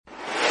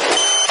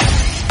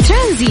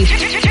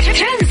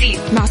ترانزيت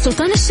مع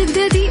سلطان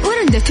الشدادي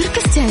ورندا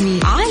تركستاني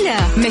على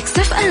ميكس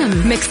اف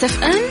ام. ميكس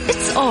اف ام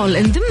it's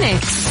all in the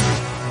mix.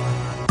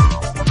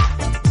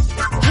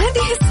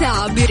 هذه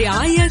الساعة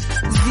برعاية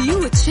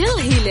زيوت شيل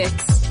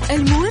هيلكس،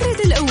 المورد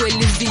الأول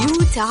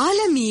للزيوت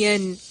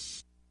عالميا.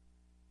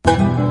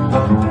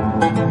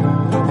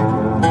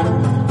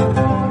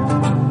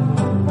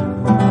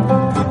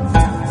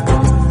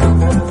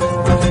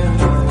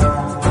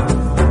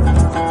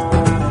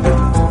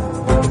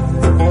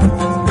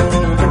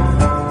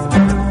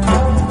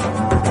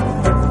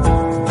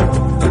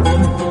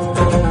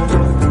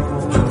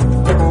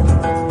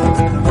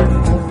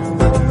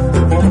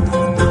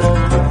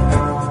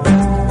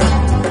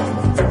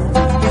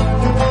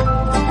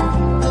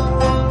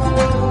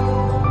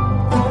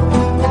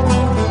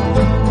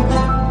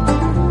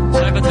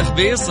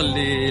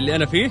 اللي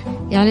أنا فيه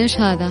يعني إيش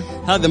هذا؟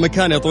 هذا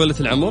مكان يا طويلة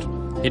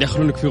العمر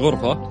يدخلونك في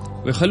غرفة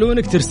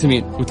ويخلونك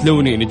ترسمين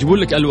وتلونين، يجيبون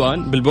لك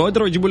ألوان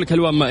بالبودرة ويجيبون لك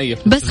ألوان مائية.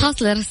 بس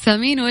خاص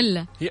للرسامين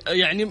ولا؟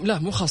 يعني لا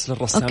مو خاص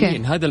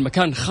للرسامين. هذا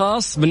المكان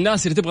خاص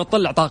بالناس اللي تبغى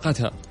تطلع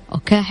طاقتها.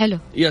 أوكي حلو.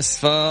 يس،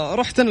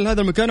 فرحت أنا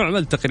لهذا المكان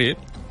وعملت تقرير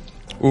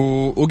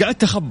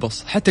وقعدت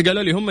أخبص. حتى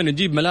قالوا لي هم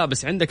نجيب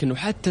ملابس عندك إنه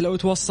حتى لو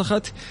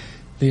توسخت.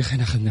 خلينا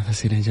ناخذ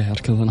نفس هنا جاي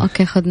أركض أنا.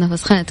 أوكي خذ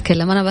نفس، خلينا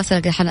نتكلم. أنا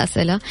بسألك الحين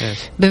أسئلة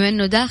بما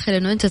إنه داخل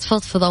إنه أنت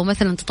تفضفض أو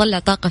مثلا تطلع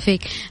طاقة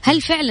فيك،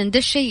 هل فعلا ده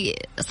الشيء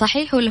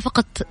صحيح ولا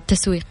فقط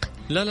تسويق؟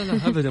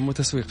 لا أبدا مو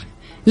تسويق.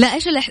 لا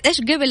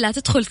إيش قبل لا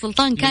تدخل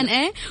سلطان كان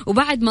إيه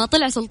وبعد ما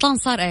طلع سلطان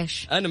صار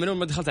إيش؟ أنا من أول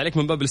ما دخلت عليك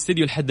من باب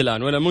الاستديو لحد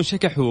الآن وأنا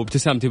منشكح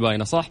وابتسامتي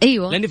باينة صح؟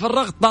 أيوة. لأني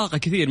فرغت طاقة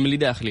كثير من اللي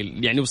داخلي،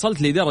 يعني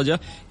وصلت لدرجة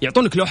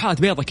يعطونك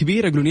لوحات بيضة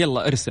كبيرة يقولون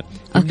يلا ارسم.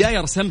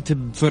 بداية رسمت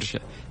بفرشة،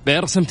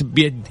 بعدين رسمت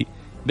بيدي،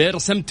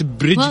 رسمت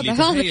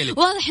برجلي.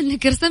 واضح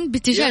انك رسمت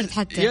بالتيشيرت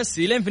حتى. يس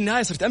لين في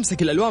النهايه صرت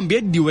امسك الالوان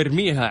بيدي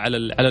وارميها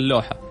على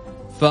اللوحه.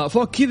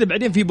 ففوق كذا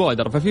بعدين في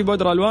بودر، ففي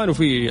بودر الوان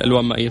وفي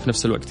الوان مائيه في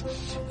نفس الوقت.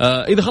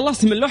 اذا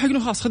خلصت من اللوحه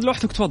يقولون خلاص خذ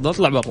لوحتك تفضل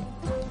اطلع برا.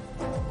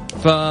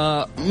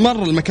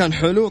 فمر المكان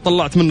حلو،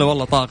 طلعت منه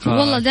والله طاقة.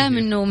 والله دام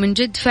انه من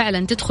جد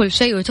فعلا تدخل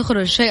شيء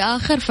وتخرج شيء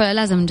آخر،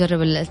 فلازم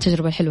نجرب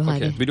التجربة الحلوة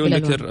هذه بدون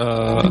ذكر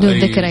بدون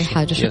ذكر أي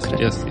حاجة.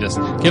 شكرا. يس.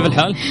 كيف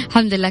الحال؟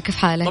 الحمد لله. كيف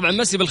حالك؟ طبعا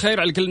مسي بالخير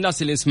على كل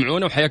الناس اللي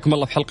يسمعونا وحياكم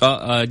الله في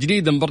حلقة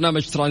جديدة من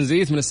برنامج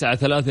ترانزيت من الساعة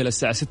 3 إلى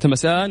الساعة 6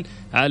 مساء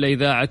على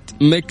إذاعة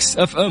ميكس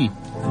اف ام.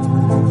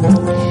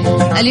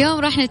 اليوم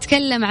راح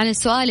نتكلم عن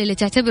السؤال اللي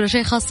تعتبره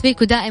شيء خاص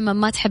فيك ودائما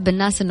ما تحب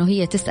الناس انه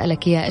هي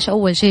تسألك اياه. ايش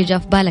اول شيء جاء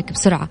في بالك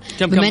بسرعة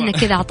بما انك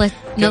كذا اعطيت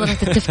نظرة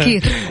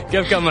التفكير؟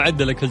 كم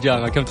معدلك في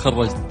الجامعة؟ كم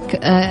تخرجت؟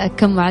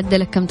 كم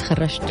معدلك؟ كم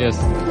تخرجت؟ يس.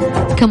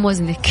 كم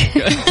وزنك؟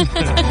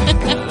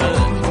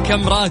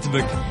 كم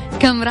راتبك؟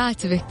 كم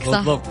راتبك؟ صح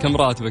بالضبط. كم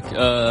راتبك؟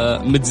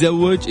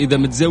 متزوج؟ إذا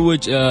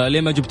متزوج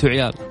ليه ما جبتوا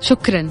عيال؟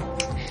 شكرا.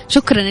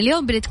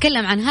 اليوم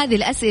بنتكلم عن هذه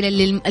الأسئلة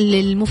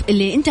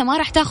اللي أنت ما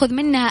راح تاخذ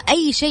منها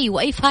أي شيء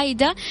وأي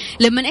فايدة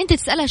لما أنت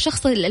تسألها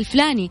الشخص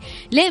الفلاني.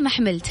 ليه ما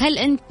حملت؟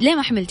 ليه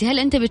ما حملتي؟ هل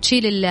أنت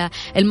بتشيل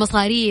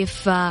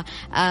المصاريف؟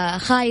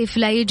 خايف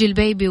لا يجي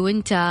البيبي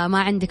وأنت ما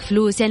عندك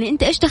فلوس؟ يعني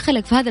أنت إيش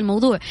دخلك في هذا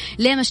الموضوع؟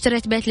 ليه ما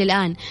اشتريت بيت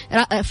للآن؟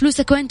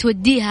 فلوسك وين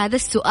توديها؟ هذا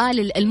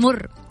السؤال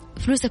المر.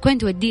 فلوسك وين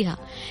توديها؟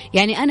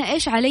 يعني أنا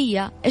إيش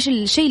عليا؟ إيش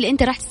الشيء اللي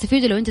أنت راح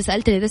تستفيده لو أنت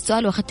سألتني ذا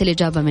السؤال وأخذت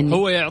الإجابة مني؟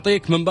 هو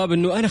يعطيك من باب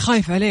إنه أنا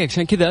خايف عليك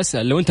عشان كذا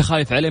أسأل. لو أنت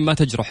خايف عليه ما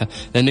تجرحه،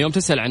 لأن يوم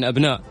تسأل عن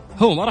أبناء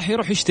هو ما راح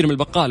يروح يشتري من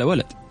البقالة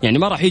ولد. يعني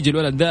ما راح يجي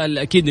الولد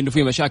ذا أكيد إنه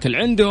في مشاكل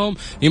عندهم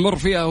يمر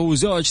فيها هو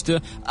وزوجته،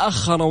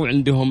 أخروا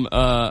عندهم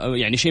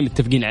يعني شيء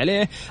متفقين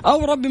عليه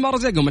أو ربي ما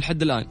رزقهم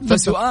لحد الآن.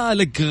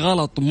 فسؤالك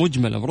غلط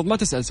مجمل، المفروض ما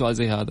تسأل سؤال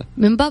زي هذا.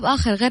 من باب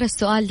آخر غير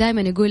السؤال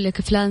دائما يقول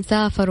لك فلان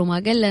سافر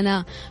وما قال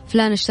لنا،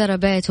 فلان اشترى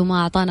بيت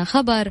وما أعطانا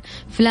خبر،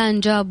 فلان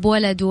جاب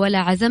ولد ولا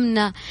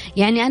عزمنا.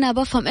 يعني أنا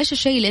بفهم إيش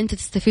الشيء اللي أنت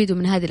تستفيده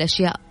من هذه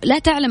الأشياء. لا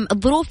تعلم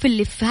الظروف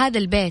اللي في هذا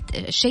البيت،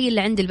 الشيء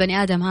اللي عند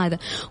البني آدم هذا.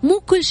 مو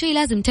كل شيء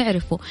لازم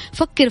تعرفه.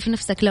 فكر في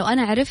نفسك، لو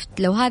أنا عرفت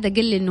لو هذا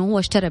قال لي إنه هو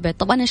اشترى بيت،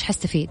 طب أنا إيش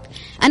حستفيد؟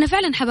 أنا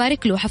فعلا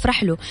حبارك له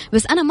وحفرح له،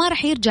 بس أنا ما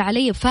رح يرجع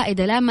علي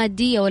بفائدة لا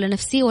مادية ولا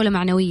نفسية ولا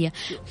معنوية.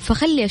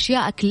 فخلي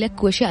أشياءك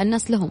لك وأشياء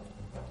الناس لهم.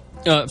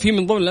 في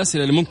من ضمن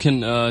الأسئلة اللي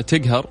ممكن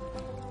تقهر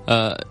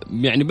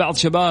يعني بعض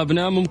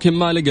شبابنا ممكن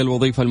ما لقى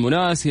الوظيفة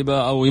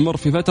المناسبة أو يمر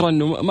في فترة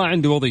أنه ما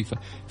عنده وظيفة،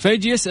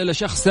 فيجي يسأل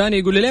شخص ثاني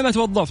يقول له ليه ما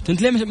توظفت؟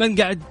 أنت ليه ما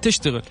قاعد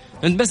تشتغل؟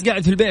 أنت بس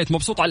قاعد في البيت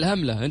مبسوط على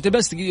الهملة، أنت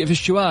بس في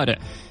الشوارع.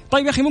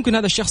 طيب يا أخي ممكن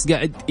هذا الشخص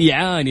قاعد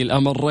يعاني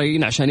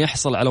الأمرين عشان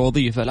يحصل على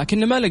وظيفة،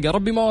 لكنه ما لقى،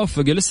 ربي ما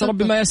وفقه، لسه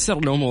ربي ما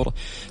يسر له أموره.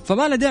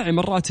 فما له داعي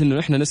مرات إنه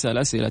إحنا نسأل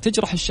أسئلة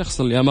تجرح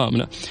الشخص اللي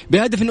أمامنا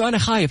بهدف إنه أنا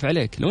خايف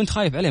عليك. لو أنت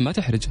خايف عليه ما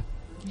تحرجه.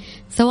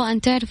 سواء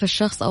تعرف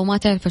الشخص أو ما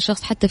تعرف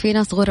الشخص. حتى في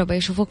ناس غربة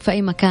يشوفوك في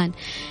أي مكان،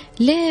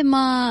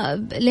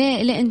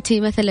 ليه أنت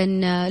مثلا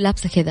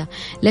لابسة كذا؟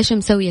 ليش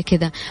مسوية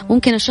كذا؟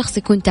 ممكن الشخص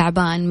يكون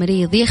تعبان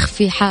مريض،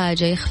 يخفي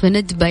حاجة، يخفي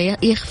ندبة،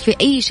 يخفي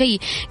أي شيء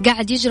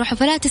قاعد يجرحه.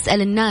 فلا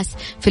تسأل الناس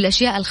في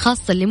الأشياء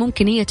الخاصة اللي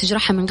ممكن هي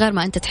تجرحها من غير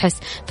ما أنت تحس.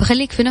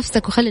 فخليك في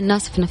نفسك وخلي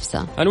الناس في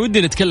نفسها. أنا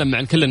ودي نتكلم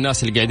مع كل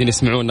الناس اللي قاعدين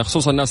يسمعونا،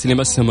 خصوصا الناس اللي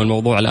مسهم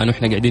الموضوع الآن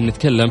وإحنا قاعدين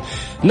نتكلم.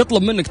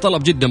 نطلب منك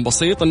طلب جدا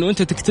بسيط، إنه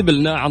أنت تكتب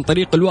لنا عن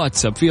طريق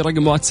الواتساب. في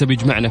رقم واتساب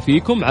يجمعنا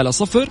فيكم على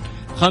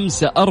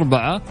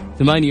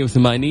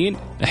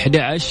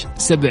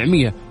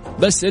 0548811700.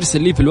 بس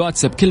ارسل لي في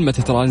الواتساب كلمة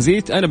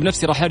ترانزيت، أنا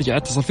بنفسي راح أرجع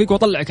أتصل فيك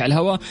وأطلعك على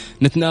الهواء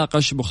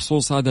نتناقش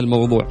بخصوص هذا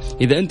الموضوع.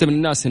 إذا أنت من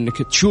الناس إنك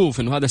تشوف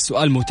إنه هذا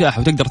السؤال متاح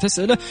وتقدر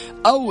تسأله،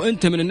 أو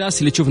أنت من الناس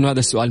اللي تشوف إنه هذا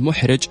السؤال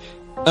محرج،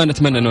 أنا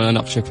أتمنى إنه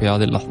أناقشك في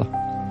هذه اللحظة.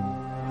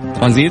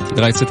 ترانزيت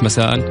لغاية 6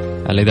 مساء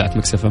على إذاعة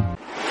ميكس اف ام.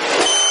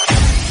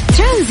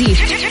 ترانزيت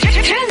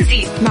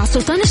مع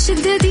سلطان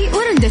الشدادي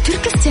ورندا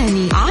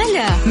تركستاني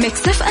على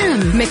ميكس اف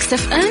ام. ميكس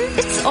اف ام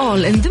it's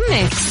all in the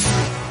mix.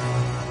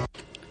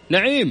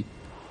 نعيم،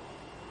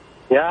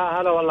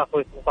 يا هلا والله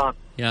أخوي سلطان.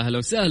 يا هلا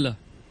وسهلا.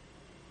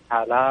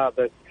 هلا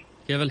بك،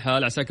 كيف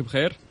الحال؟ عساك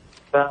بخير؟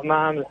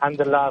 تمام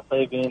الحمد لله.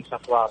 طيبين، شو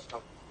أخباركم؟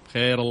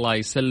 خير الله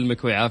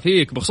يسلمك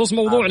ويعافيك. بخصوص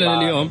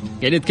موضوعنا اليوم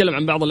قاعدين نتكلم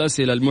عن بعض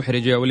الأسئلة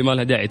المحرجة واللي ما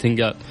لها داعي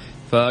تنقال،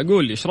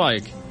 فقول لي إيش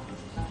رأيك؟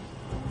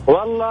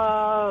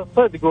 والله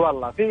صدق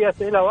والله في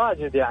أسئلة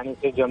واجد يعني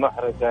تيجي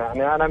محرجة.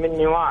 يعني أنا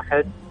مني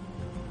واحد،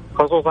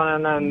 خصوصا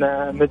أنا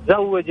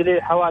متزوج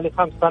لي حوالي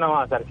 5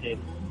 سنوات الحين.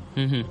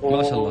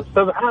 ما شاء الله.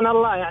 سبحان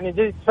الله، يعني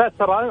جيت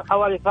فترة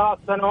حوالي 3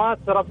 سنوات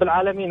رب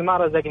العالمين ما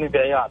رزقني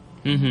بعيال.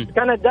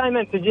 كانت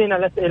دائما تجينا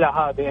الأسئلة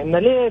هذه، إن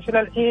ليش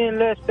للحين،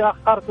 ليش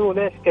تأخرتوا،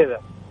 ليش كذا.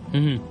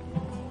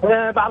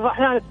 بعض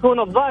الأحيان تكون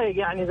الضايق،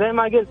 يعني زي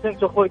ما قلت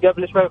أنت أخوي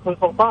قبل شوي أخوي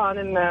سلطان،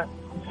 إن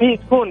في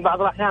تكون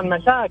بعض الأحيان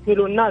مشاكل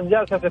والناس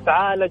جالسة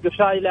تتعالج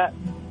وشايلة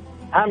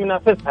هم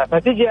نفسها،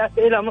 فتيجي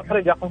أسئلة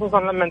محرجة خصوصا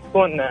لما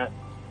تكون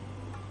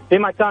في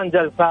مكان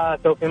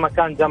جلسات أو في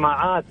مكان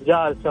جماعات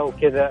جالسة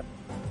وكذا.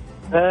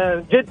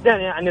 جدا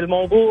يعني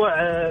الموضوع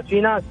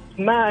في ناس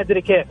ما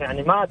أدري كيف،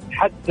 يعني ما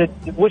تحدد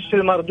وش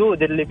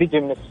المردود اللي بيجي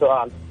من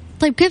السؤال.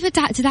 طيب كيف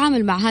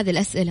تتعامل مع هذه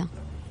الأسئلة؟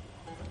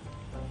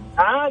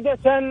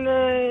 عادة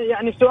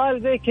يعني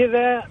سؤال زي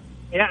كذا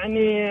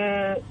يعني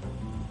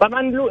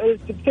طبعا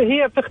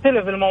هي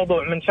بتختلف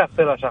الموضوع من شخص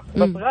إلى شخص،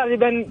 بس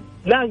غالبا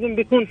لازم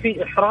بيكون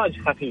في إحراج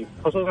خفيف،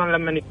 خصوصا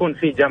لما يكون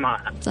في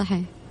جماعة.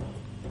 صحيح.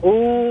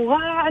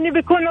 ويعني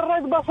بيكون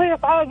الرد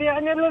بسيط عادي،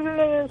 يعني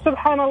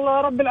سبحان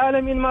الله رب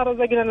العالمين ما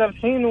رزقنا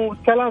للحين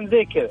والكلام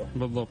زي كذا.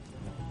 بالضبط.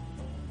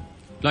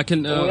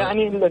 لكن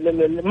يعني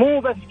مو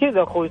بس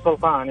كذا أخوي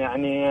سلطان،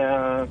 يعني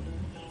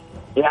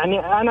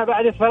أنا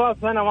بعد 3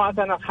 سنوات،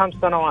 أنا 5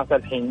 سنوات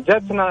الحين،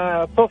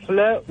 جتنا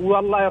طفلة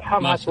والله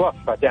يرحمها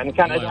توفت، يعني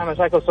كان عندها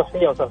مشاكل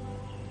صحية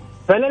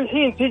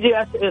فللحين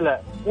تيجي أسئلة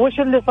وش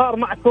اللي صار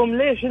معكم،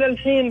 ليش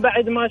للحين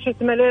بعد ما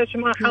شتنا، ليش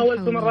ما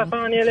حاولتوا مرة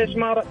ثانية، ليش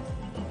ما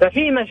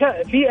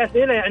في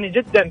أسئلة يعني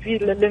جدا في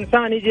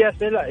الإنسان يجي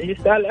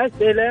يسأل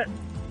أسئلة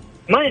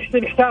ما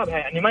يحسب حسابها،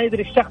 يعني ما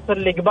يدري الشخص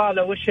اللي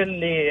قباله وش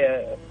اللي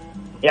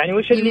يعني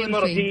وش اللي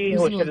يمر فيه،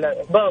 وش اللي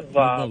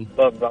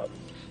بالضبط.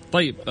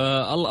 طيب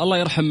الله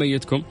يرحم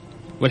ميتكم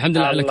والحمد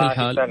لله على كل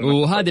حال،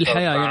 وهذه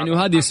الحياة يعني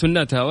وهذه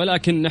سنتها،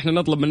 ولكن نحن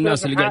نطلب من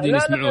الناس اللي قاعدين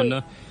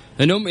يسمعونا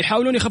انهم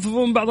يحاولون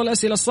يخففون بعض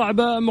الأسئلة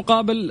الصعبة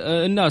مقابل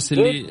الناس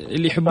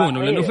اللي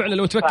يحبونه، لأنه فعلا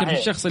لو تفكر في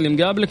الشخص اللي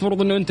مقابلك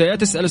المفروض انه انت يا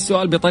تسأل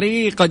السؤال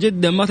بطريقة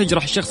جدا ما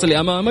تجرح الشخص اللي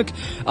امامك،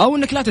 او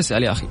انك لا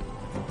تسأل يا اخي.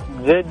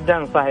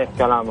 جدا صحيح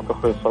كلامك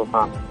اخوي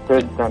سلطان،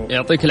 جدا.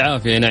 يعطيك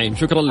العافية يا نعيم،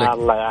 شكرا لك.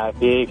 الله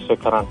يعافيك،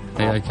 شكرا.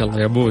 حياك الله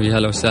يا ابوي،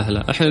 هلا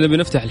وسهلا. احنا نبي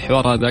نفتح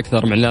الحوار هذا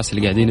اكثر مع الناس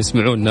اللي قاعدين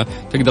يسمعونا،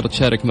 تقدر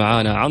تشارك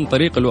معنا عن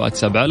طريق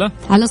الواتساب على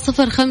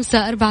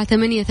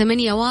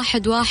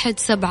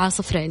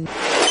 0548811700.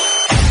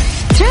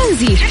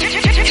 ترانزيت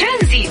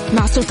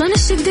مع سلطان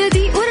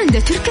الشدادي ورندا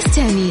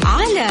تركستاني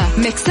على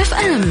ميكس اف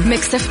ام.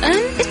 ميكس اف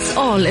ام it's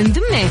all in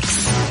the mix.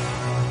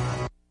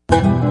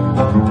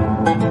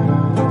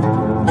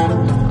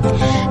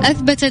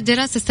 أثبتت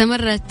دراسة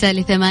استمرت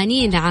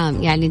ل80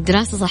 عام، يعني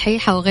الدراسة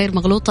صحيحة وغير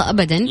مغلوطة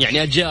أبدا،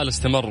 يعني أجيال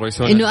استمروا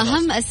يسوون إنه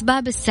أهم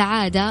أسباب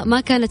السعادة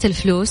ما كانت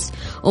الفلوس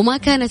وما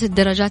كانت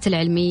الدرجات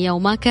العلمية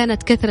وما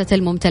كانت كثرة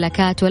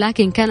الممتلكات،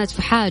 ولكن كانت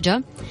في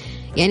حاجة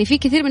يعني في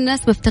كثير من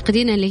الناس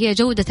مفتقدين اللي هي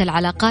جودة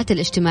العلاقات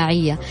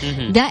الاجتماعية.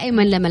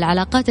 دائما لما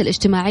العلاقات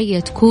الاجتماعية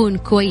تكون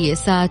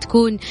كويسة،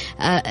 تكون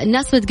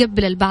الناس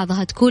متقبلة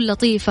لبعضها، تكون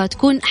لطيفة،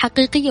 تكون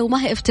حقيقية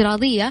وما هي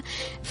افتراضية،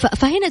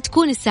 فهنا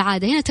تكون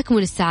السعادة، هنا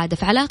تكمن السعادة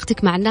في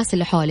علاقتك مع الناس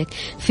اللي حولك،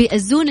 في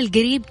الزون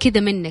القريب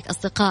كذا منك،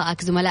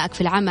 أصدقائك، زملائك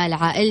في العمل،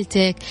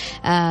 عائلتك،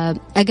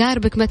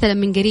 أقاربك مثلا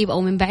من قريب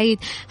أو من بعيد.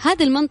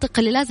 هذه المنطقة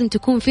اللي لازم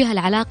تكون فيها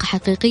العلاقة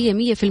حقيقية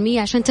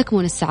 100% عشان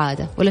تكمن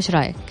السعادة، ولا إيش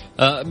رأيك؟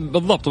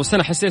 بالضبط. بس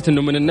أنا حسيت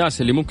إنه من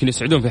الناس اللي ممكن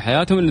يسعدون في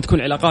حياتهم إن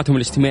تكون علاقاتهم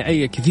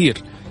الاجتماعية كثير،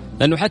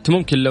 لأنه حتى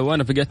ممكن لو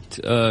أنا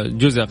فقدت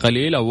جزء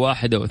قليل أو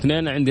 1 أو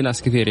 2 عندي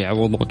ناس كثير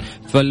يعوضون.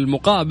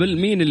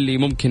 فالمقابل مين اللي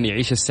ممكن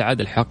يعيش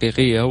السعادة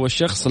الحقيقية؟ هو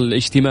الشخص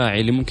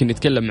الاجتماعي اللي ممكن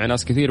يتكلم مع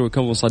ناس كثير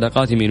ويكون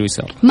صداقات يمين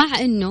ويسار. مع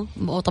إنه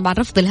وطبعا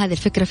رفض لهذه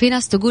الفكرة، في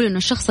ناس تقول إنه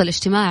الشخص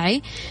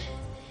الاجتماعي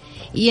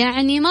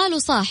يعني ما له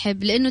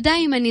صاحب، لأنه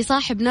دائما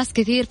يصاحب ناس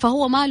كثير،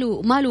 فهو ما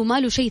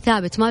له شيء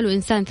ثابت، ما له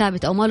إنسان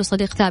ثابت أو ما له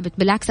صديق ثابت.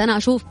 بالعكس أنا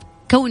أشوف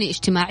كوني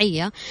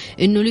اجتماعية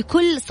إنه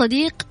لكل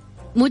صديق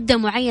مدة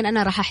معينة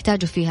أنا راح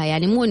أحتاجه فيها،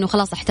 يعني مو إنه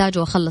خلاص أحتاجه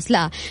وأخلص،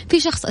 لا، في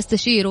شخص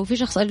أستشيره وفي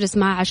شخص أجلس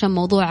معه عشان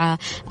موضوع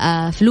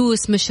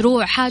فلوس،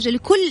 مشروع، حاجة.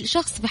 لكل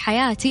شخص في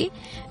حياتي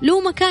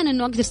له مكان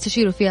إنه أقدر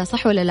أستشيره فيها،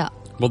 صح ولا لا؟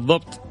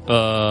 بالضبط.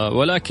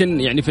 ولكن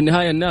يعني في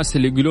النهاية الناس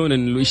اللي يقولون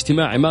إنه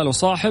الاجتماعي ما له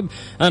صاحب،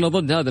 أنا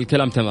ضد هذا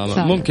الكلام تماما.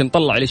 فعلا. ممكن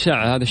طلع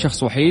الإشاعة هذا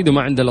شخص وحيد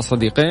وما عنده إلا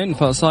صديقين،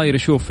 فصاير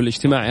يشوف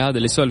الاجتماعي هذا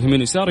اللي يسولف يمين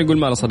ويسار يقول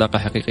ما له صداقة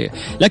حقيقية.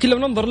 لكن لو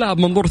ننظر لها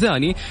بمنظور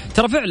ثاني،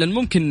 ترى فعلا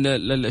ممكن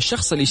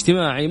الشخص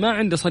الاجتماعي ما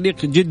عنده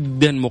صديق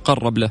جدا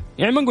مقرب له،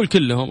 يعني ما نقول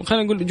كلهم،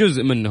 خلينا نقول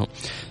جزء منهم،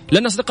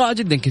 لأن أصدقاء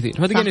جدا كثير،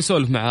 فتلقاني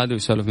يسولف مع هذا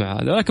ويسولف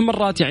مع هذا. لكن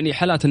مرات يعني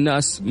حالات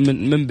الناس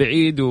من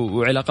بعيد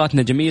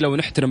وعلاقاتنا جميلة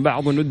ونحترم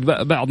بعض وند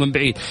بعض من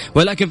بعيد،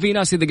 ولكن في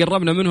ناس إذا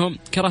قربنا منهم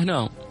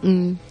كرهناهم.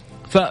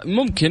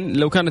 فممكن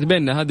لو كانت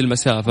بيننا هذه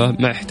المسافة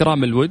مع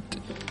احترام الود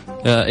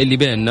اللي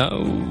بيننا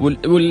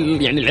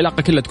يعني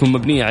العلاقة كلها تكون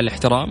مبنية على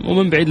الاحترام،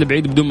 ومن بعيد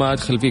لبعيد بدون ما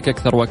أدخل فيك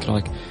أكثر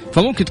وأكرهك،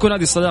 فممكن تكون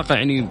هذه الصداقة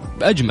يعني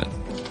أجمل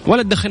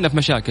ولا تدخلنا في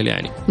مشاكل.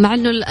 يعني مع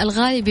أنه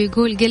الغالب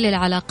يقول قلل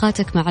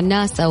علاقاتك مع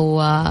الناس أو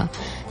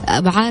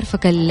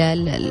بعارفك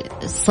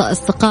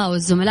الأصدقاء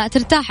والزملاء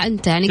ترتاح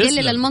أنت، يعني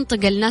قلل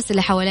المنطقة الناس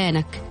اللي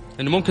حوالينك.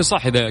 إنه ممكن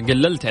صح إذا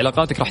قللت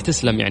علاقاتك راح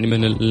تسلم يعني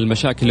من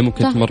المشاكل اللي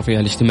ممكن تمر فيها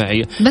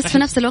الاجتماعية، بس في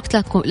نفس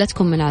الوقت لا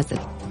تكون منعزل.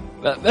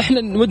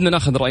 احنا ودنا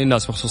ناخذ رأي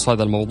الناس بخصوص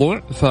هذا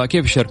الموضوع،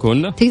 فكيف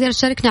يشاركونا؟ تقدر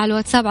تشاركنا على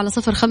الواتساب على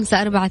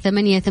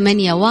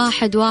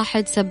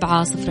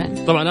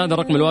 0548811700. طبعا هذا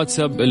رقم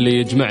الواتساب اللي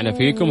يجمعنا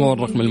فيكم، هو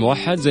الرقم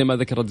الموحد زي ما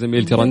ذكرت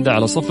زميلتي رندا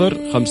على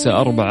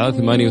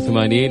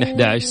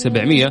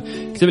 0548811700.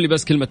 اكتب لي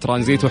بس كلمة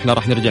ترانزيت واحنا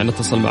راح نرجع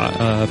نتصل مع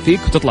فيك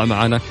وتطلع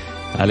معنا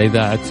على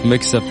إذاعة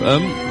ميكس اف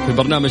ام في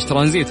برنامج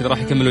ترانزيت اللي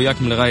راح يكمل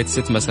وياكم لغاية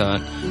 6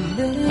 مساء.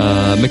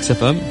 ميكس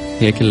اف ام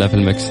هي كلها في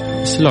الميكس.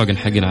 السلوغن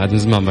حقنا عاد من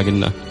زمان ما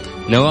قلنا.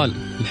 نوال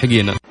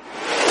الحقينا.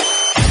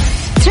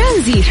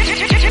 ترانزيت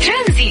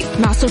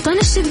مع سلطان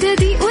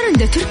الشدادي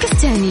ورندا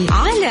تركستاني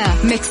على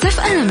ميكس اف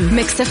ام.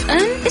 ميكس اف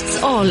ام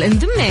it's all in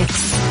the mix.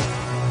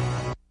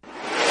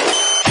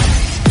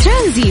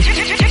 ترانزيت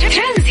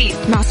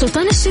مع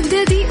سلطان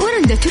الشدادي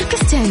ورندا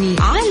تركستاني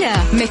على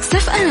ميكس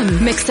اف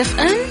ام. ميكس اف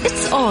ام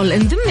it's all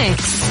in the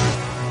mix.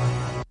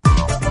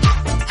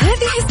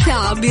 هذه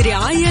الساعة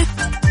برعاية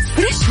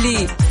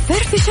فريشلي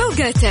فرف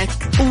شوقاتك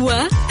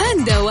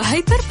وباندا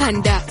وهيبر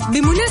باندا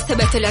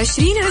بمناسبة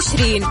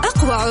 2020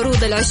 أقوى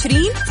عروض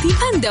 20 في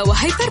باندا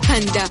وهيبر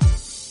باندا.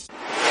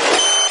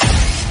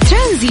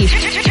 ترانزيت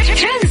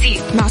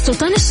مع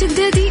سلطان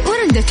الشدادي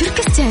ورندا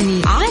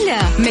تركستاني على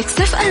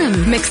ميكس اف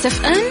ام. ميكس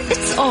اف ام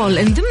it's all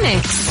in the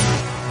mix.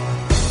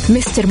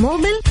 مستر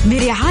موبل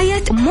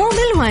برعاية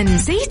موبل 1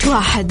 زيت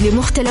واحد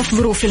لمختلف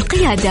ظروف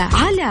القيادة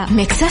على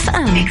ميكس اف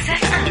ام.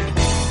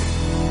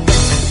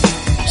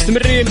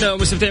 مستمرين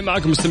ومستمتعين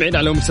معكم مستمعين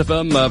على ميكس اف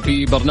ام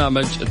في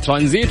برنامج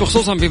ترانزيت،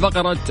 وخصوصا في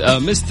فقرة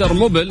مستر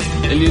موبل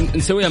اللي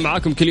نسويها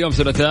معاكم كل يوم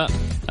ثلاثاء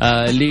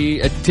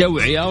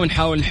للتوعية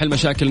ونحاول نحل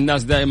مشاكل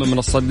الناس دائما من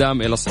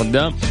الصدام إلى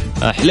الصدام.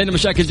 حلينا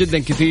مشاكل جدا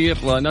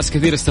كثير، ناس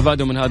كثير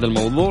استفادوا من هذا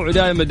الموضوع،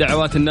 ودائما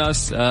دعوات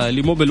الناس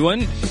لموبل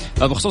 1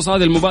 بخصوص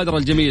هذه المبادرة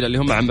الجميلة اللي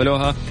هم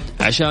عملوها،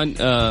 عشان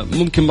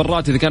ممكن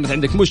مرات إذا كانت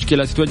عندك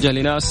مشكلة تتوجه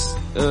لناس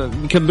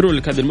يكبرون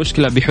لك هذه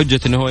المشكلة بحجة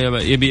أنه هو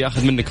يبي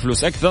يأخذ منك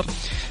فلوس أكثر،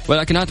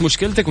 ولكن هات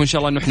مشكلتك وإن شاء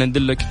الله أنه إحنا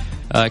ندلك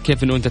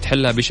كيف أنه أنت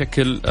تحلها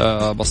بشكل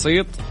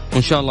بسيط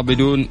وإن شاء الله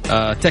بدون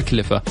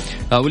تكلفة.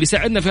 واللي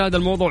ساعدنا في هذا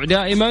الموضوع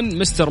دائما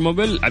مستر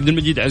موبل عبد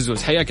المجيد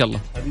عزوز، حياك الله.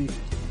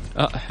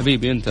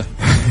 حبيبي أنت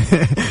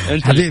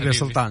حبيبي يا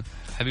سلطان،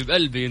 حبيب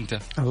قلبي أنت،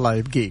 الله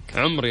يبقيك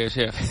عمري يا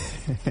شيخ.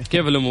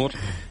 كيف الأمور؟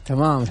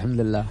 تمام الحمد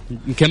لله.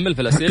 نكمل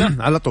في الأسئلة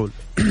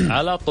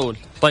على طول.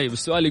 طيب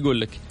السؤال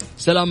يقول لك: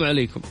 السلام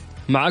عليكم،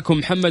 معكم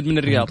محمد من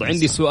الرياض،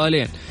 عندي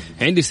سؤالين.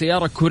 عندي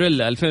سيارة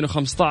كوريلا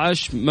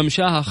 2015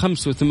 ممشاها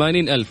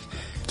 85,000،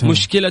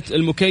 مشكلة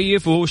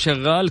المكيف وهو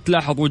شغال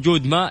تلاحظ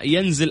وجود ماء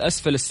ينزل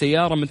أسفل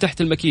السيارة من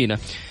تحت الماكينة،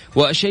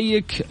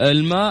 وأشيك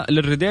الماء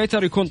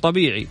للراديتر يكون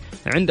طبيعي،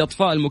 عند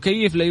إطفاء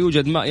المكيف لا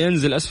يوجد ماء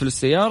ينزل أسفل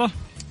السيارة.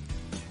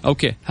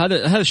 أوكي،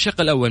 هذا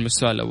الشق الأول من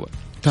السؤال الأول،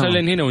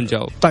 خلينا هنا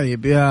ونجاوب.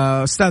 طيب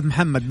يا أستاذ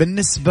محمد،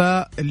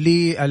 بالنسبة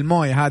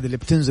للموية هذه اللي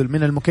بتنزل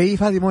من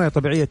المكيف، هذه موية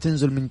طبيعية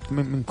تنزل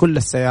من كل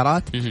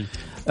السيارات.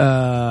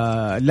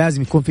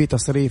 لازم يكون في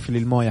تصريف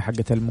للموية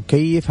حقة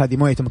المكيف، هذه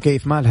موية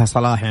المكيف ما لها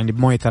صلاح يعني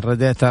بموية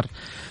الراديتر،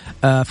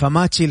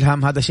 فما تشيل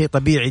هم، هذا شيء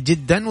طبيعي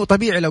جدا،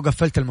 وطبيعي لو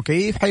قفلت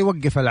المكيف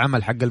حيوقف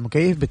العمل حق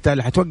المكيف،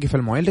 بالتالي حتوقف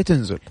الموية اللي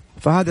تنزل،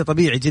 فهذا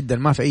طبيعي جدا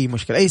ما في أي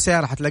مشكلة. أي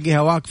سيارة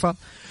حتلاقيها واقفة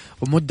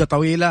ومدة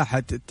طويلة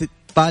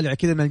حتطالع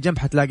كده من الجنب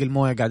حتلاقي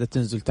الموية قاعدة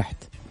تنزل تحت،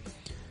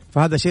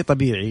 فهذا شيء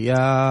طبيعي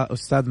يا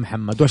أستاذ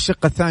محمد.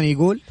 والشق الثاني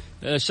يقول،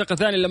 الشق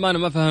الثاني اللي أنا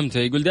ما فهمته،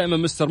 يقول دائما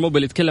مستر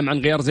موبل يتكلم عن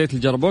غيار زيت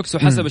الجربوكس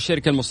وحسب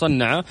الشركة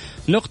المصنعة.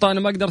 نقطة أنا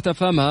ما قدرت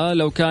أفهمها،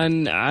 لو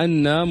كان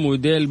عنا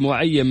موديل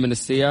معين من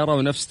السيارة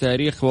ونفس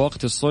تاريخ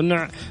ووقت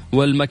الصنع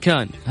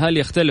والمكان، هل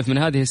يختلف من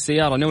هذه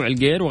السيارة نوع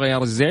الجير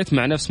وغيار الزيت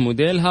مع نفس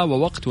موديلها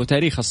ووقت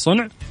وتاريخ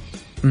الصنع؟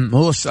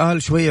 هو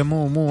السؤال شوية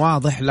مو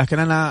واضح، لكن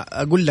أنا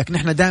أقول لك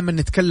نحن دائما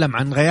نتكلم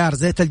عن غيار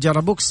زيت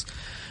الجربوكس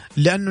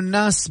لأنه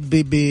الناس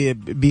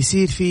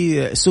بيصير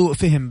في سوء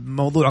فهم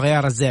موضوع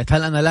غيار الزيت.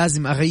 هل أنا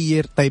لازم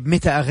أغير؟ طيب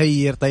متى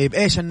أغير؟ طيب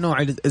إيش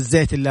النوع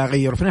الزيت اللي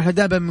أغيره؟ فنحن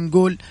دائما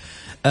بنقول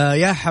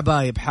يا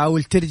حبايب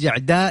حاول ترجع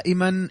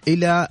دائما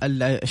إلى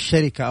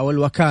الشركة أو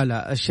الوكالة،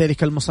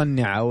 الشركة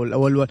المصنعة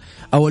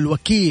أو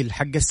الوكيل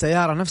حق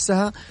السيارة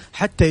نفسها،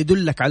 حتى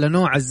يدلك على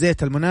نوع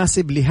الزيت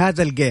المناسب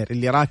لهذا الجير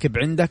اللي راكب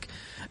عندك،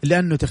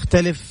 لأنه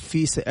تختلف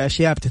في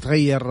أشياء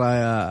بتتغير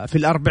في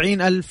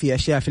 40,000، في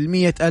أشياء في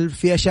 100,000،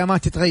 في أشياء ما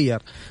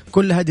تتغير،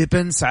 كلها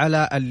ديبنس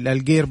على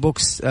الجير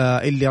بوكس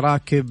اللي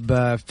راكب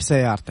في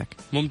سيارتك.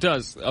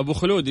 ممتاز. أبو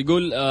خلود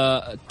يقول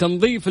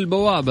تنظيف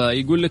البوابة،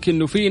 يقول لك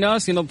إنه في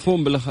ناس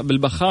ينظفون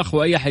بالبخاخ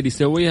وأي أحد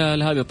يسويها،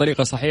 هل هذه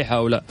طريقة صحيحة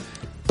أو لا؟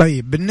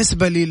 طيب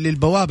بالنسبة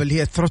للبوابة اللي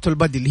هي الثروتل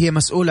بادي اللي هي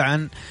مسؤولة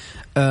عن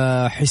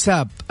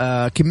حساب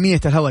كمية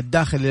الهواء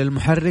الداخلي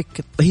للمحرك،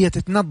 هي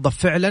تتنظف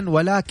فعلا،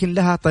 ولكن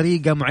لها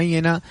طريقة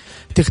معينة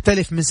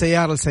تختلف من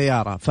سيارة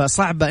لسيارة،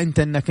 فصعبة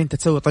انك انت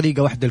تسوي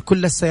طريقة واحدة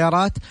لكل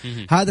السيارات.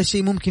 هذا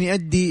الشيء ممكن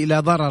يؤدي الى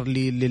ضرر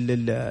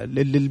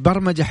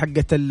للبرمجة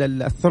حقة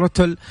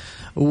الثروتل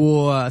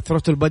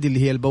وثروتل بادي اللي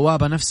هي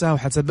البوابة نفسها،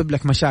 وحتسبب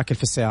لك مشاكل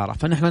في السيارة.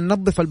 فنحن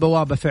ننظف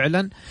البوابة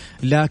فعلا،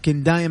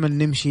 لكن دائما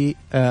نمشي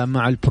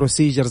مع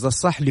البروسيجرز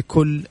الصح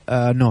لكل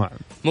نوع.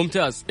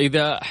 ممتاز.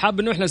 إذا حاب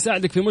إنه إحنا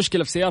نساعدك في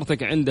مشكلة في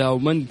سيارتك عندها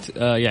ومنت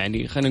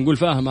يعني خلينا نقول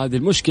فاهم هذه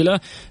المشكلة،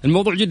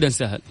 الموضوع جدا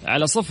سهل.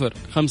 على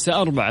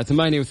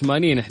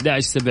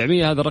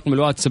 0548811700 هذا رقم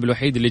الواتساب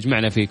الوحيد اللي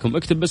جمعنا فيكم.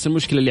 اكتب بس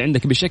المشكلة اللي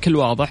عندك بشكل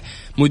واضح،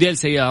 موديل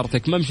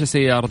سيارتك، ممشى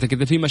سيارتك،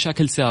 إذا في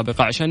مشاكل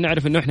سابقة، عشان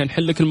نعرف إنه إحنا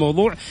نحل لك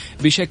الموضوع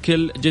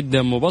بشكل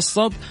جدا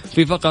مبسط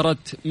في فقرة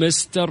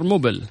مستر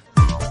موبل.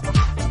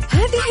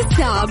 هذه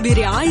الساعة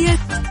برعاية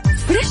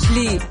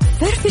فريشلي،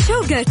 فرف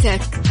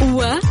شوقاتك،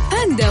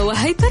 وباندا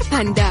وهيبر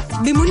باندا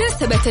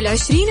بمناسبة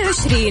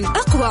 2020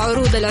 أقوى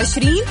عروض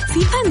 20 في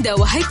باندا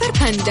وهيبر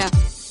باندا.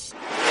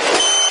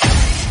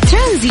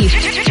 ترانزيت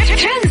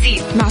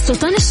مع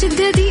سلطان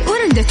الشدادي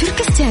ورندا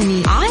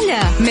تركستاني على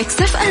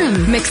ميكس اف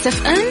ام. ميكس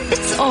اف ام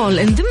it's all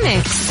in the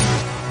mix.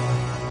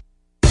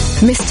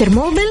 مستر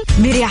موبل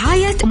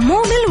برعاية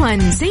موبل 1،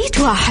 زيت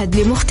واحد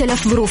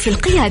لمختلف ظروف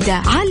القيادة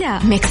على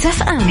ميكس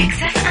اف ام.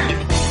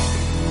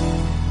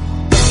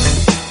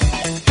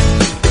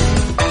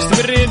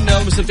 مستمرين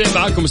ومستمتعين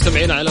معاكم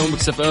مستمعين على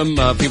ميكس اف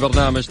ام في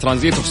برنامج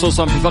ترانزيت،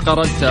 وخصوصا في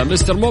فقرة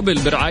مستر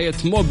موبل برعاية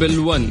موبل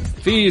 1.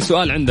 في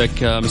سؤال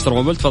عندك مستر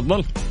موبل،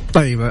 تفضل.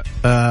 طيب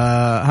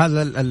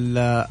هذا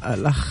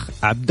الأخ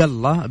عبد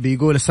الله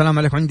بيقول السلام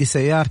عليكم، عندي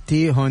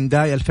سيارتي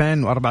هونداي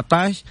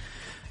 2014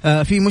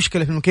 في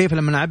مشكلة في المكيف،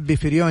 لما نعبي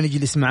فريون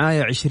يجلس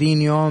معايا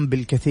 20 يوم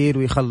بالكثير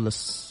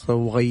ويخلص،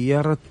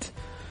 وغيرت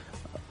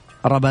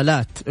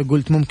ربلات،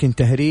 قلت ممكن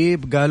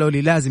تهريب، قالوا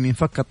لي لازم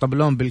ينفك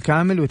الطبلون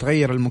بالكامل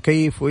ويتغير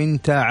المكيف،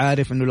 وانت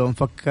عارف انه لو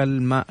انفك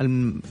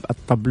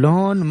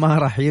الطبلون ما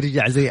راح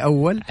يرجع زي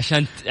اول.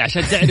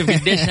 عشان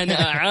تعرف قديش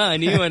انا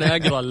اعاني وانا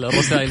اقرا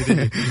الرسائل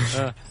دي.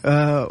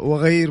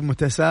 وغير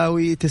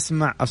متساوي،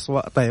 تسمع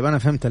اصوات. طيب انا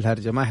فهمت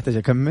الهرجه، ما يحتاج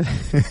اكمل.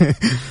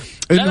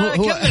 لا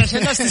كمل عشان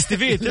الناس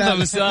تستفيد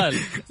تفهم السؤال.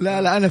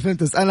 لا انا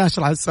فهمت، انا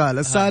اشرح السؤال.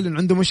 السؤال انه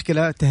عنده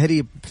مشكله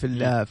تهريب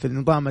في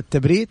نظام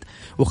التبريد،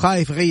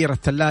 وخايف يغير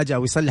الثلاجه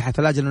او يصلح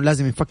الثلاجه، انه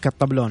لازم يفك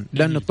الطبلون،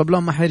 لانه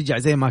الطبلون ما حيرجع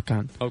زي ما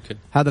كان. أوكي.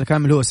 هذا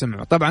الكلام اللي هو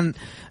سمعه. طبعا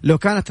لو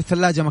كانت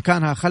الثلاجه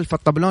مكانها خلف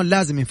الطبلون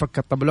لازم يفك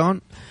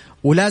الطبلون،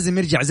 ولازم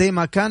يرجع زي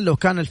ما كان لو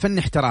كان الفن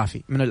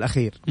احترافي من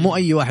الأخير. مو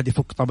أي واحد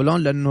يفك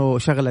طبلون، لأنه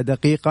شغلة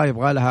دقيقة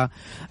يبغى لها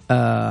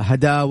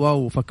هداوة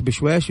وفك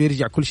بشويش،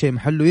 ويرجع كل شيء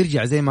محله،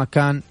 يرجع زي ما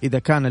كان إذا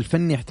كان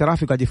الفني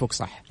احترافي قاعد يفك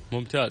صح.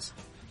 ممتاز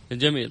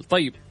جميل.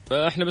 طيب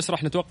احنا بس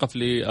راح نتوقف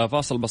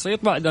لفاصل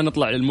بسيط، بعدها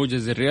نطلع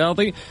للموجز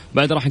الرياضي،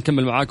 بعد راح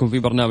نكمل معاكم في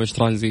برنامج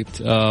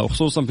ترانزيت،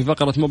 وخصوصا في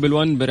فقرة موبل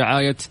 1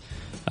 برعاية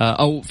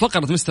أو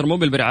فقرة مستر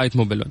موبل برعاية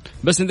موبل 1.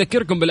 بس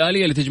نذكركم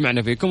بالآلية اللي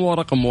تجمعنا فيكم، هو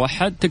رقم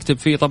موحد تكتب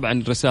فيه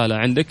طبعا رسالة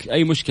عندك،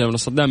 أي مشكلة من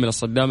الصدام إلى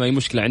الصدام، أي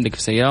مشكلة عندك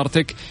في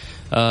سيارتك،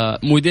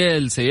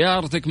 موديل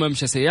سيارتك،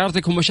 ممشى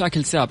سيارتك،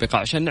 ومشاكل سابقة،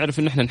 عشان نعرف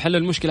إن احنا نحل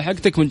المشكلة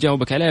حقتك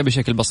ونجاوبك عليها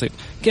بشكل بسيط.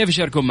 كيف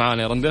يشاركون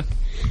معنا يا رندا؟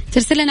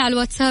 ترسل لنا على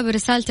الواتساب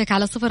رسالتك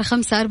على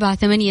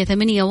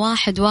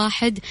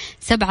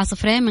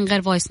 0548811700 من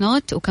غير فويس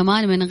نوت،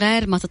 وكمان من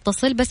غير ما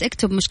تتصل، بس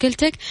اكتب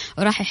مشكلتك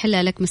وراح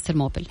يحلها لك مستر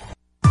موبل.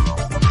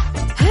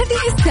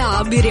 هذه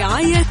الساعة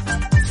برعاية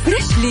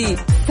فريشلي،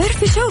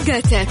 فرف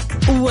شوقاتك،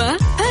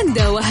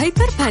 وباندا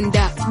وهيبر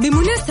باندا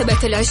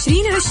بمناسبة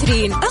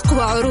 2020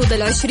 أقوى عروض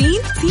 20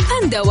 في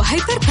باندا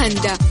وهيبر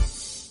باندا.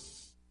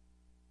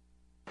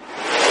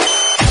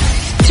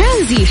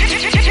 ترانزيت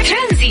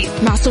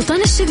ترانزيت مع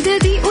سلطان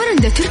الشدادي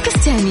ورندا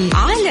تركستاني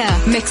على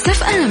ميكس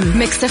اف ام.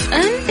 ميكس اف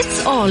ام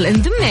it's all in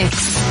the mix.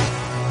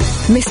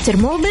 مستر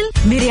موبل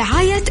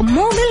برعاية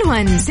موبل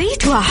ون،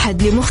 زيت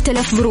واحد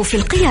لمختلف ظروف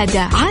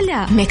القيادة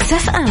على ميكس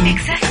اف ام.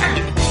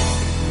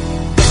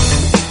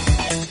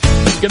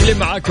 قبل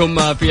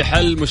معاكم في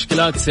حل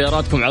مشكلات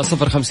سياراتكم على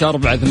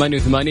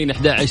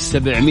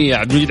 0548811700.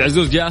 عبد المجيد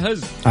عزوز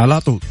جاهز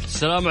على طول.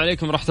 السلام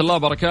عليكم ورحمة الله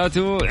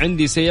وبركاته.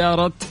 عندي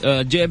سيارة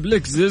جيب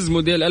لكزس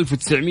موديل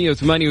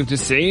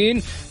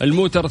 1998،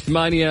 الموتر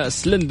 8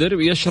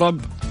 سلندر،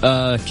 يشرب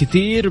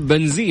كثير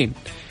بنزين،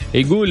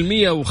 يقول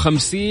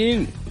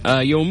 150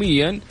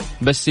 يوميا،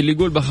 بس اللي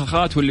يقول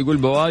بخاخات واللي يقول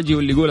بواجي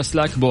واللي يقول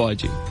أسلاك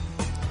بواجي.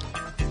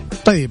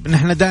 طيب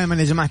نحن دائما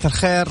يا جماعة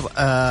الخير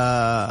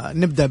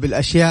نبدأ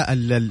بالأشياء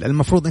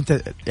المفروض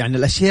أنت يعني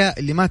الأشياء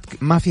اللي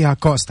ما فيها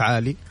كوست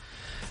عالي.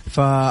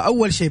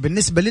 فأول شيء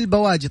بالنسبة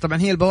للبواجي،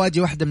 طبعا هي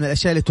البواجي واحدة من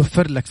الأشياء اللي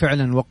توفر لك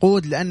فعلا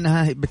وقود،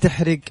 لأنها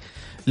بتحرق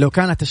لو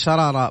كانت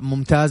الشرارة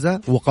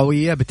ممتازة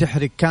وقوية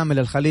بتحرق كامل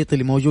الخليط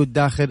اللي موجود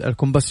داخل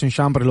الكومبشن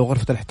شامبر اللي هو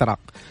غرفة الاحتراق.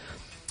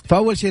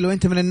 فأول شيء لو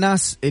أنت من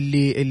الناس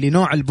اللي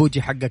نوع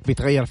البوجي حقك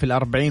بيتغير في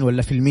 40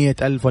 ولا في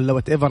 100,000 ولا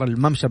واتيفر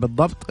الممشى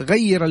بالضبط،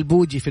 غير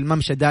البوجي في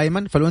الممشى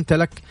دائما. فلو أنت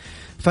لك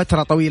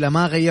فترة طويلة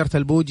ما غيرت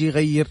البوجي،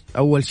 غير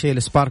أول شيء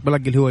السبارك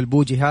بلاج اللي هو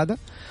البوجي هذا.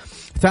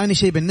 ثاني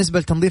شيء بالنسبة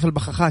لتنظيف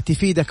البخاخات،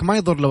 يفيدك ما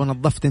يضر لو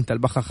نظفت أنت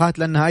البخاخات،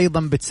 لأنها أيضا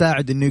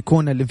بتساعد إنه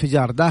يكون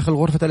الانفجار داخل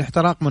غرفة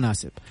الاحتراق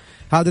مناسب.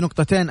 هذه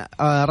نقطتين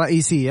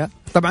رئيسية.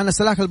 طبعا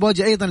السلاك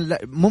البواجي أيضا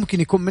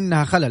ممكن يكون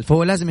منها خلل،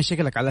 فهو لازم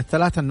يشكلك على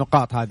الثلاث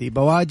النقاط هذه: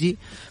 بواجي،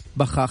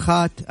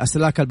 بخاخات،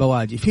 أسلاك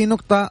البواجي. في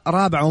نقطة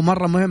رابعة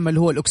ومرة مهمة اللي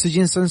هو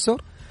الأكسجين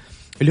سنسور،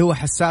 اللي هو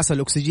حساس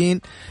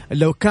الأكسجين.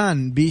 لو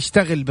كان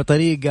بيشتغل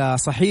بطريقة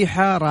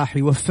صحيحة راح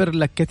يوفر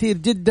لك كثير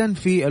جدا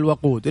في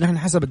الوقود. ونحن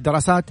حسب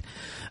الدراسات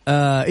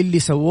اللي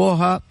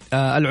سووها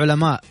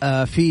العلماء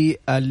في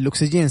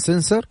الأكسجين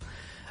سنسور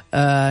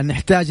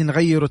نحتاج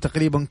نغيره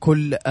تقريبا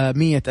كل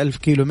 100,000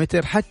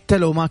 كيلومتر حتى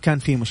لو ما كان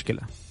في مشكلة.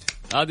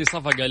 هذه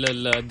صفقة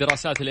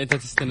للدراسات اللي أنت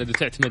تستند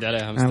وتعتمد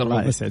عليها مستر.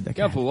 الله يسعدك.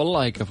 كفو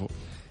والله كفو.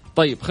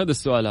 طيب خذ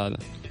السؤال هذا.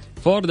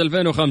 فورد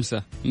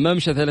 2005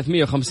 ممشى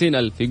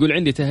 350,000، يقول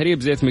عندي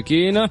تهريب زيت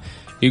ماكينة،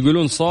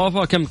 يقولون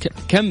صوفة،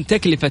 كم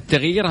تكلفة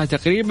تغييرها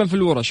تقريبا في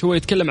الورش؟ هو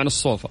يتكلم عن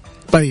الصوفة.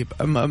 طيب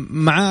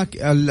معاك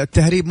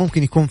التهريب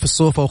ممكن يكون في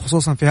الصوفة،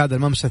 وخصوصا في هذا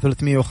الممشى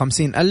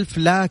 350,000،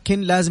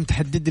 لكن لازم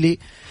تحدد لي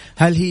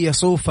هل هي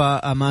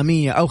صوفة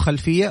أمامية أو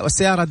خلفية،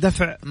 والسيارة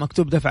دفع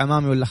مكتوب دفع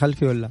أمامي ولا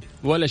خلفي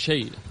ولا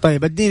شيء.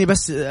 طيب اديني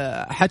بس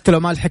حتى لو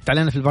ما لحقت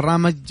علينا في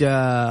البرنامج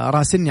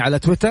راسلني على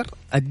تويتر،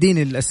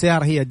 اديني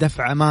السيارة هي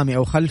دفع أمامي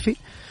أو خلفي،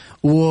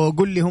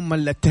 وقل لي هم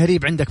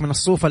التهريب عندك من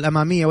الصوفة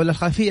الأمامية ولا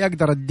الخلفية،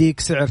 أقدر أديك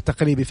سعر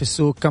تقريبي في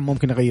السوق كم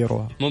ممكن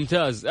يغيروها.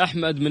 ممتاز.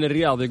 أحمد من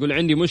الرياض يقول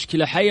عندي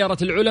مشكلة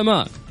حيرت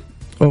العلماء.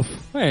 أوف.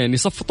 يعني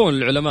يصفطون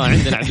العلماء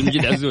عندنا عبد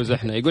المجيد عزوز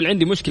احنا. يقول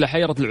عندي مشكلة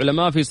حيرت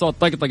العلماء في صوت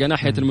طقطقة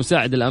ناحية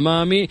المساعد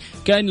الأمامي،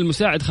 كان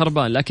المساعد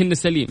خربان لكنه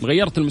سليم،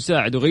 غيرت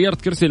المساعد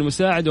وغيرت كرسي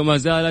المساعد وما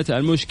زالت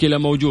المشكلة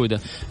موجودة.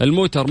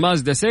 الموتر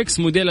مازدا 6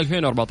 موديل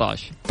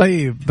 2014.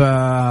 طيب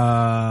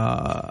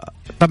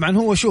طبعا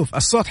هو شوف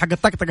الصوت حق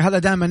الطقطقة هذا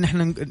دائما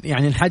نحن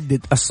يعني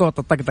نحدد الصوت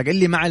الطقطقة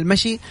اللي مع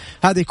المشي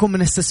هذا يكون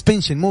من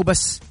السسبنشن،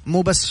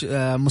 مو بس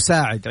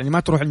مساعد، يعني ما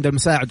تروح عند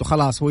المساعد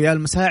وخلاص هو يا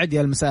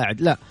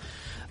المساعد لا.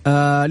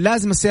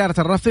 لازم السيارة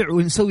الرفع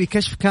ونسوي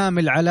كشف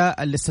كامل على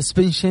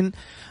السسبنشن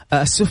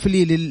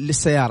السفلي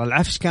للسيارة،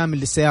 العفش كامل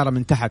للسيارة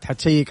من تحت،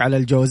 حتشيك على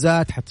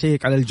الجوزات،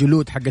 حتشيك على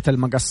الجلود حقة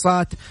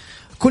المقصات،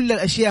 كل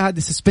الأشياء هذه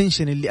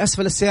السسبنشن اللي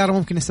أسفل السيارة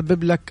ممكن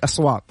يسبب لك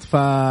أصوات.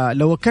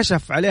 فلو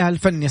كشف عليها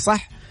الفني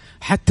صح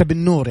حتى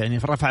بالنور، يعني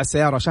في رفع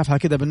السيارة وشافها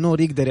كده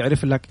بالنور يقدر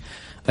يعرف لك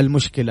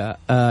المشكلة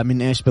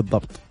من إيش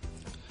بالضبط.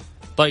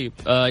 طيب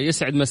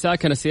يسعد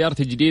مساكن،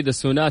 سيارتي جديدة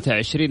سوناتا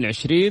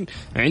 2020،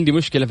 عندي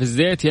مشكلة في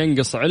الزيت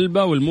ينقص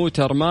علبة،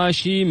 والموتر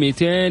ماشي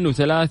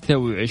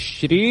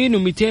 223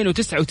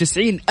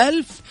 و299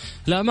 ألف.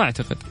 لا ما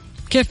أعتقد،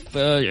 كيف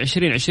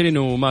 2020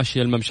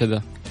 وماشي الممشى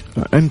ذا؟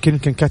 يمكن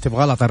كاتب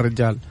غلط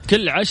الرجال.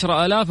 كل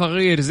 10,000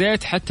 أغير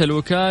زيت، حتى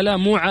الوكالة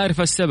مو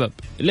عارف السبب.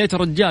 ليت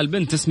رجال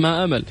بنت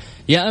اسمها أمل،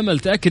 يا أمل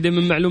تأكدي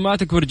من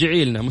معلوماتك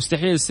وارجعي لنا.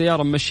 مستحيل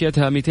السيارة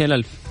مشيتها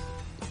 200,000.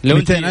 لو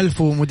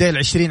 200,000 وموديل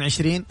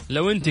 2020.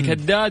 لو انت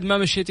كداد ما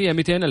مشيتيها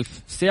 200,000،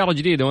 السيارة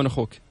جديدة وانا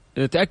اخوك،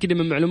 تأكدي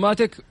من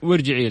معلوماتك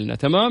وارجعي لنا.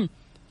 تمام.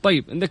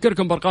 طيب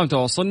نذكركم بارقام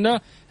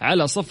تواصلنا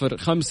على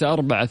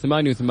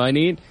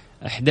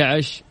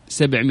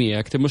 0548811700.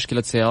 اكتب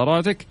مشكلة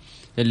سياراتك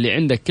اللي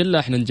عندك كلها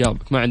احنا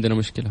نجاوبك، ما عندنا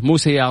مشكلة. مو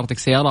سيارتك،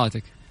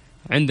 سياراتك.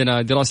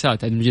 عندنا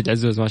دراسات عند مجيد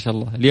عزوز ما شاء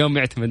الله اليوم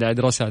يعتمد على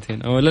دراسات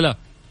هنا ولا لا؟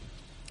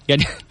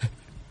 يعني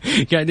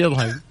قاعد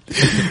يضحك.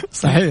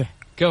 صحيح.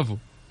 كفو.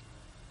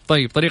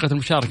 طيب طريقة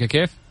المشاركة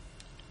كيف؟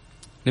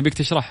 نبيك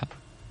تشرحها.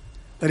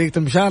 طريقة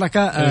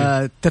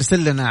المشاركة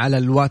ترسل لنا على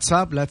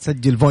الواتساب، لا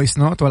تسجل فويس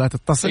نوت ولا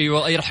تتصل.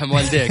 أيوة يرحم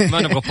والديك،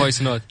 ما نبغى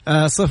فويس نوت.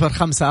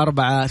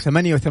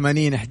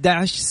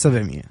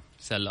 0548811700.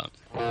 سلام.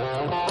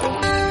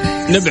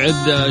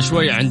 نبعد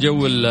شوي عن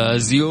جو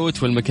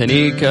الزيوت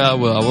والميكانيكا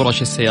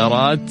وورش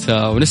السيارات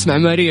ونسمع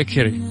ماريا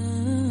كيري.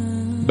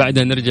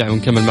 بعدها نرجع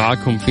ونكمل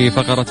معاكم في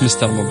فقرة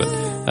مستر موبل.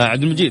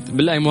 عبد المجيد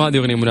بالله مو هذه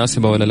أغنية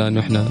مناسبة ولا لا؟ إنه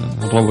إحنا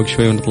نروق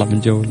شوي ونطلع من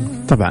جو.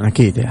 طبعا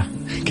أكيد يا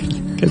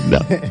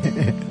كذاب.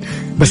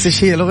 بس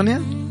إيش هي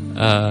الأغنية؟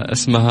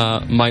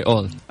 اسمها ماي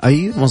أول.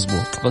 أي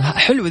مزبوط.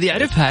 حلوة دي،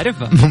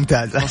 أعرفها.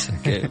 ممتازة.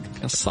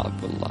 نصاب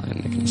والله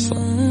إنك نصاب.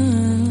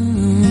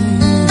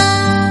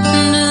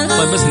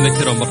 طيب بس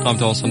نذكرهم بأرقام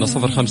تواصلنا 0548811700.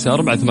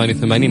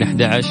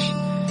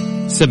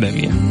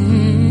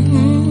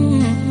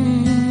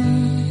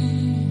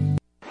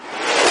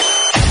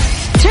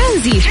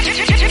 ترانزيت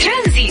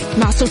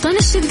مع سلطان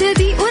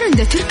الشدادي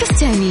ورندا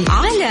تركستاني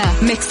على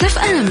ميكس اف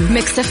ام.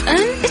 ميكس اف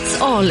ام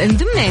it's all in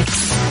the mix.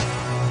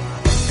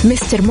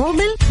 مستر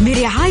موبل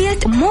برعاية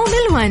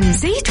موبل ون،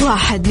 زيت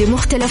واحد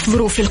لمختلف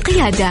ظروف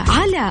القيادة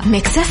على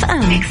ميكس اف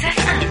ام.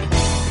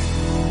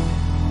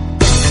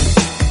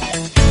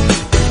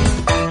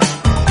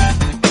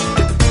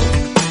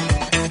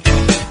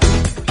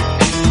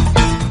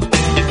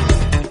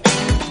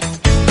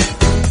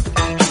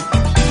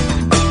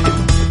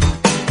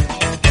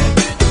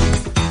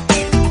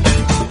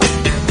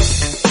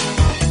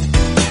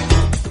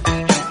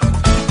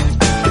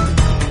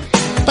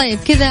 طيب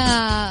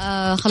كذا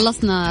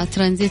خلصنا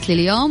ترانزيت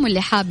لليوم،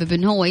 واللي حابب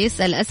إن هو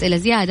يسأل أسئلة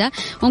زيادة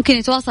ممكن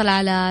يتواصل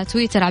على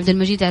تويتر عبد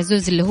المجيد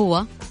عزوز اللي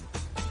هو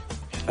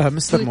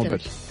مستر موبل.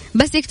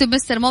 بس يكتب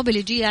مستر موبل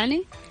يجي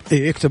يعني؟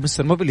 إيه يكتب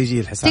مستر موبل يجي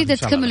الحساب. تقدر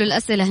تكملوا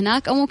الأسئلة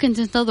هناك أو ممكن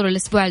تنتظروا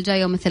الأسبوع الجاي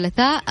يوم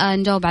الثلاثاء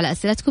نجاوب على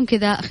أسئلتكم.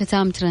 كذا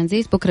ختام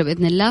ترانزيت بكرة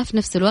بإذن الله في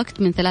نفس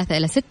الوقت من 3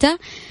 إلى 6.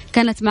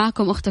 كانت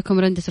معكم أختكم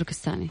رندة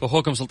تركستاني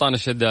وأخوكم سلطان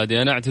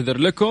الشدادي. أنا أعتذر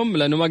لكم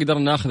لأنه ما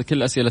قدرنا ناخذ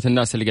كل أسئلة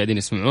الناس اللي قاعدين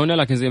يسمعونا،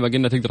 لكن زي ما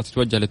قلنا تقدر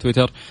تتوجه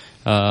لتويتر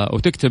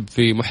وتكتب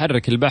في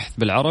محرك البحث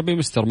بالعربي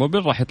مستر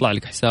موبل، راح يطلع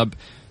لك حساب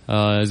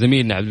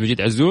زميلنا عبد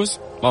المجيد عزوز،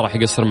 ما راح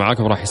يقصر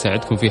معاكم، راح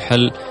يساعدكم في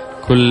حل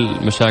كل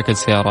مشاكل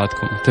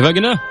سياراتكم.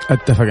 اتفقنا؟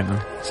 اتفقنا.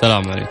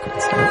 السلام عليكم.